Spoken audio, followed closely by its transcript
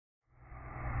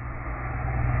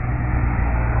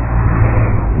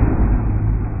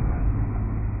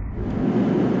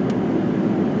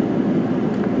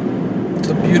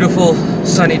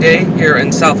sunny day here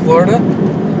in South Florida.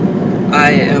 I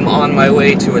am on my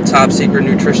way to a top secret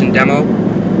nutrition demo.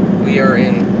 We are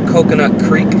in Coconut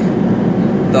Creek,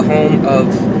 the home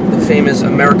of the famous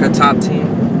America Top team.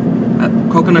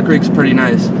 Coconut Creek's pretty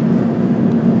nice.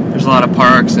 There's a lot of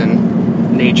parks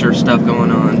and nature stuff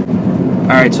going on.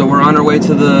 Alright, so we're on our way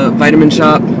to the vitamin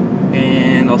shop,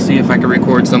 and I'll see if I can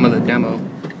record some of the demo.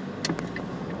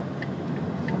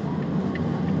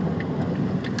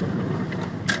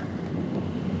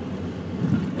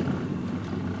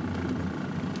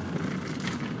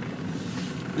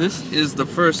 This is the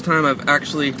first time I've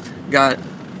actually got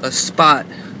a spot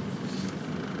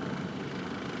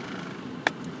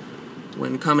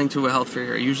when coming to a health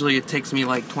fair. Usually it takes me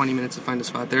like 20 minutes to find a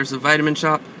spot. There's the vitamin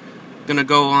shop. Gonna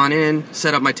go on in,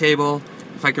 set up my table.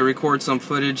 If I can record some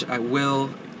footage, I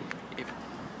will.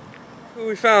 Who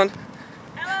we found?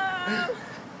 Hello!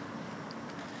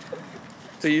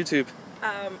 To YouTube.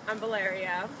 I'm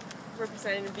Valeria,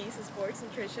 representing the Beast of Sports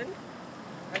Nutrition.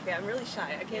 Okay, I'm really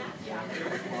shy. I can't. Yeah.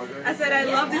 I said I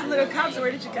love these little cups.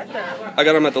 Where did you get them? I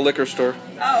got them at the liquor store.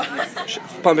 Oh.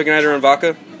 Pumpkin Cider and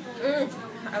vodka. I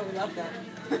would love that.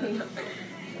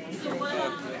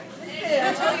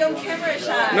 I told you I'm camera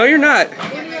shy. No, you're not.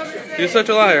 You're such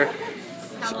a liar.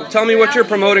 So tell me what you're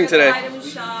promoting today. Vitamin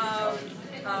shop,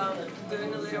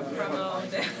 doing a little promo.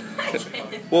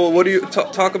 Well, what do you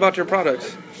talk about your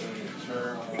products?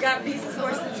 We got Beast of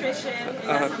Sports Nutrition. We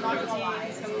got some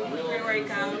protein, some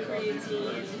pre-workout,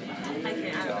 creatine.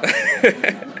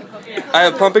 I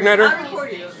have pumping nitre. I'll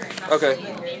record you. Okay.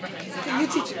 You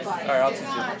teach it. Alright, I'll teach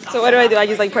you. So what do? I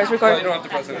just like press record? No, you don't have to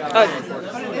press it.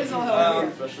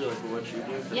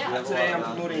 Today I'm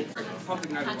promoting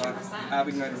pumping nitre black,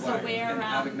 Avig nitre black, and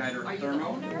Avig nitre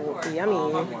thermo.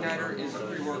 Yummy. Pumping nitre is a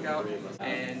pre-workout,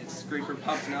 and it's great for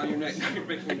pups. Now you're making your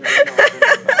big big camera,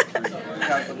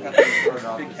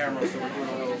 so we're doing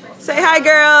a little. Say hi,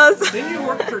 girls. Didn't you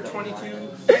work for 22?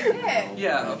 I did.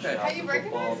 Yeah. Okay. Are you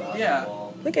recognized me? Yeah.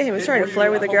 Look at him. He's trying to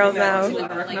flirt with the girls now.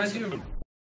 I recognize you.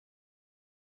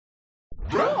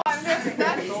 No, I'm just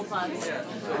that's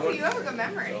so you have a good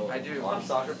memory. I do. A lot of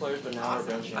soccer players, but now we're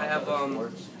branching out. I have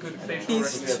good facial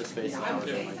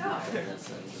recognition.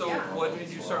 So what made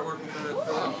you start working for the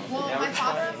Well, my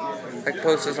father-in-law was I can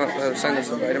post this on, send this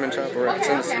to the vitamin shop, or I can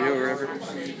send this to you, or whatever.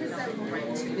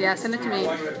 Yeah, send it to me.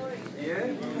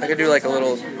 I could do like a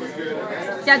little.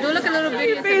 Yeah, do like a little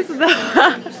video.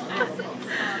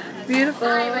 Beautiful.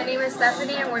 Hi, my name is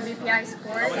Stephanie and we're BPI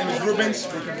Sports. My name is Rubens,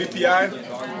 we're from BPI.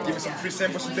 Give me some free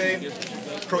samples today.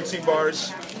 Protein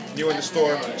bars, new in the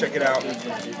store. Check it out.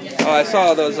 Oh, I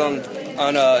saw those on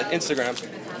Instagram.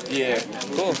 Yeah,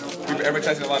 Cool. we've been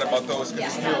advertising a lot about those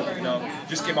because it's new,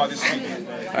 just came out this week.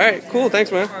 All right, cool.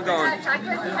 Thanks, man. I'm We going. have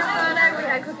chocolate peanut butter, we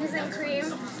have cookies and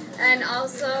cream, and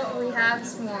also we have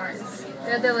s'mores.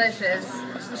 They're delicious.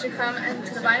 You should come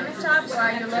into the vitamin shop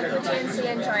or your local GNC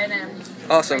and try them.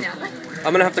 Awesome. Right now.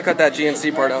 I'm gonna have to cut that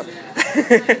GNC part out.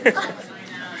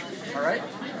 All right.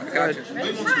 Gotcha.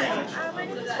 Hi, my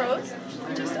name is Rose.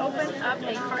 We just opened up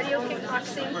a cardio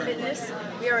kickboxing fitness.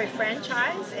 We are a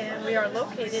franchise and we are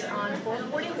located on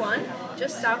 441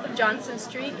 just south of Johnson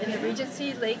Street in the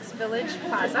Regency Lakes Village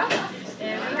Plaza.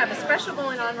 And we have a special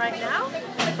going on right now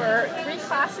for 3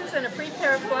 classes and a free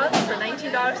pair of gloves for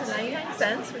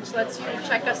 $19.99, which lets you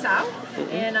check us out.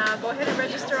 And go ahead and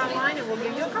register online and we'll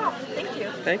give you a call. Thank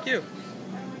you. Thank you.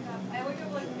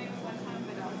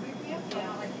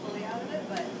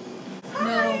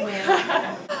 No way.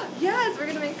 Yes, we're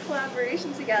gonna make a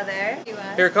collaboration together.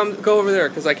 Here, go over there,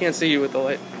 because I can't see you with the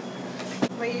light.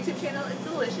 My YouTube channel is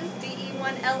Delicious,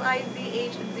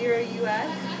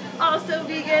 DE1LIZH0US. Also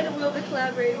vegan. We'll be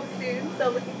collaborating soon, so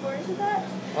looking forward to that.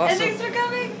 Awesome. And thanks for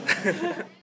coming.